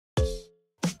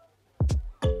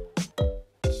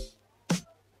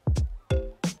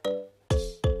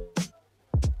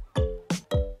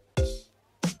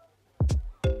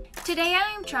Today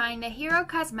I am trying the Hero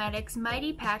Cosmetics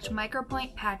Mighty Patch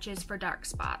Micropoint patches for dark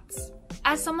spots.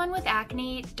 As someone with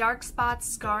acne, dark spots,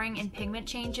 scarring, and pigment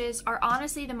changes are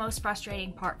honestly the most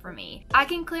frustrating part for me. I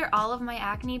can clear all of my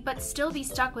acne but still be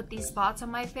stuck with these spots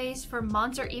on my face for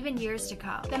months or even years to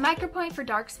come. The Micropoint for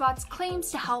dark spots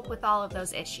claims to help with all of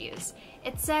those issues.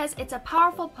 It says it's a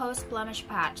powerful post-blemish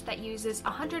patch that uses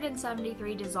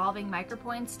 173 dissolving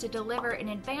micropoints to deliver an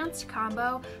advanced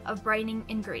combo of brightening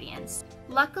ingredients.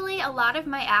 Luckily, a lot of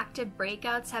my active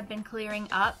breakouts have been clearing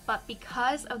up, but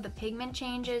because of the pigment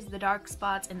changes, the dark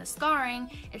spots, and the scarring,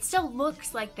 it still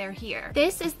looks like they're here.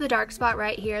 This is the dark spot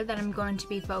right here that I'm going to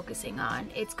be focusing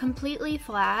on. It's completely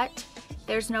flat.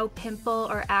 There's no pimple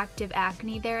or active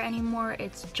acne there anymore.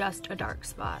 It's just a dark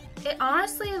spot. It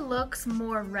honestly looks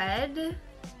more red,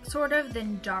 sort of,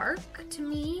 than dark to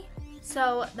me.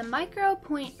 So the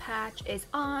Micropoint patch is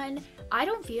on. I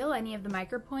don't feel any of the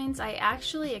micropoints. I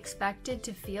actually expected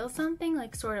to feel something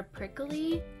like sort of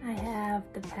prickly. I have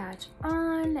the patch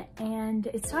on and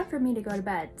it's time for me to go to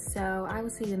bed. So I will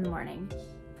see you in the morning.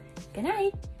 Good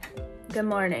night. Good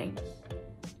morning.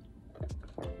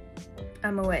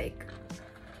 I'm awake.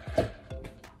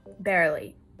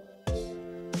 Barely.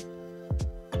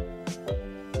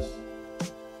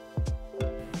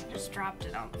 Just dropped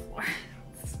it on the floor.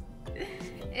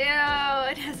 Ew,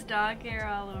 it has dog hair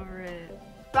all over it.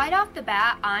 Right off the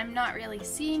bat, I'm not really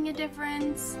seeing a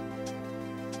difference.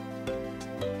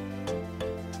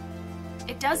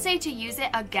 It does say to use it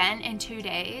again in 2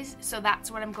 days, so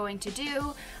that's what I'm going to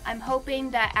do. I'm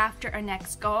hoping that after a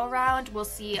next go around, we'll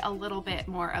see a little bit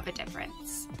more of a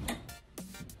difference.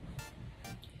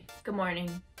 Good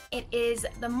morning. It is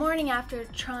the morning after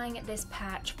trying this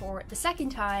patch for the second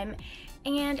time,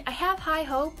 and I have high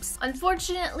hopes.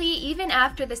 Unfortunately, even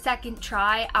after the second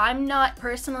try, I'm not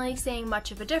personally seeing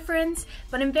much of a difference,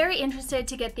 but I'm very interested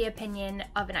to get the opinion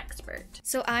of an expert.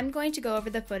 So I'm going to go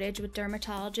over the footage with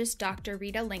dermatologist Dr.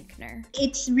 Rita Linker.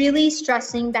 It's really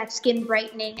stressing that skin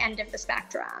brightening end of the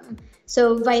spectrum.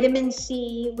 So vitamin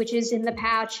C, which is in the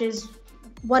patch, is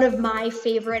one of my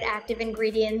favorite active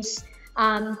ingredients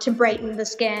to brighten the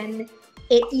skin.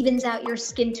 It evens out your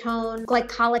skin tone.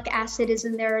 Glycolic acid is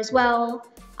in there as well,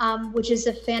 which is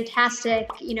a fantastic,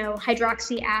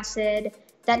 hydroxy acid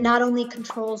that not only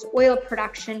controls oil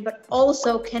production, but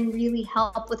also can really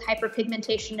help with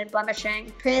hyperpigmentation and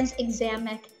blemishing.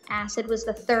 Tranexamic acid was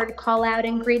the third call-out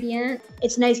ingredient.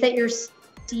 It's nice that you're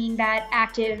seeing that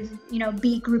active,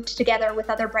 be grouped together with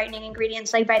other brightening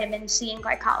ingredients like vitamin C and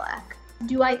glycolic.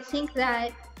 Do I think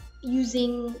that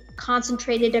using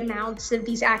concentrated amounts of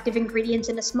these active ingredients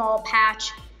in a small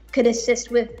patch could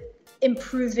assist with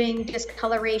improving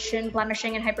discoloration,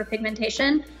 blemishing, and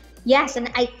hyperpigmentation? Yes,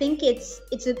 and I think it's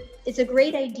a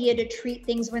great idea to treat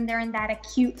things when they're in that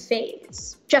acute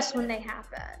phase, just when they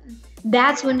happen.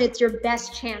 That's when it's your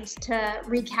best chance to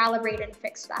recalibrate and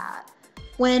fix that.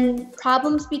 When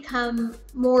problems become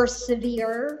more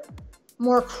severe,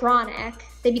 more chronic,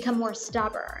 they become more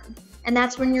stubborn. And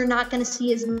that's when you're not going to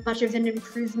see as much of an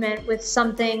improvement with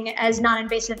something as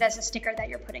non-invasive as a sticker that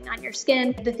you're putting on your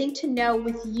skin. The thing to know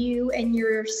with you and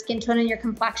your skin tone and your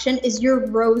complexion is you're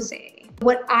rosy.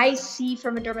 What I see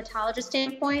from a dermatologist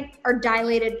standpoint are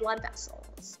dilated blood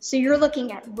vessels. So you're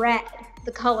looking at red,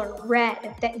 the color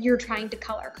red that you're trying to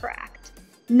color correct.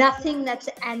 Nothing that's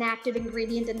an active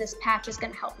ingredient in this patch is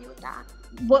going to help you with that.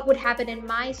 What would happen in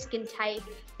my skin type,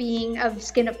 being of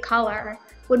skin of color,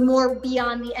 would more be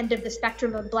on the end of the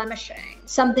spectrum of blemishing.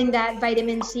 Something that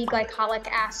vitamin C, glycolic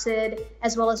acid,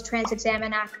 as well as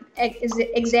tranexamic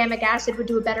acid would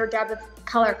do a better job of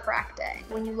color correcting.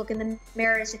 When you look in the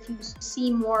mirrors, if you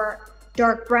see more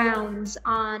dark browns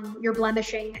on your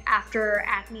blemishing after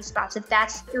acne spots, if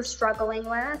that's what you're struggling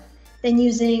with, then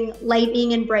using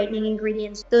lightening and brightening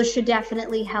ingredients, those should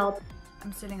definitely help.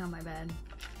 I'm sitting on my bed,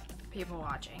 people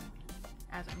watching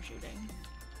as I'm shooting.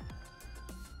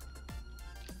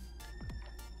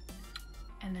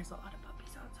 And there's a lot of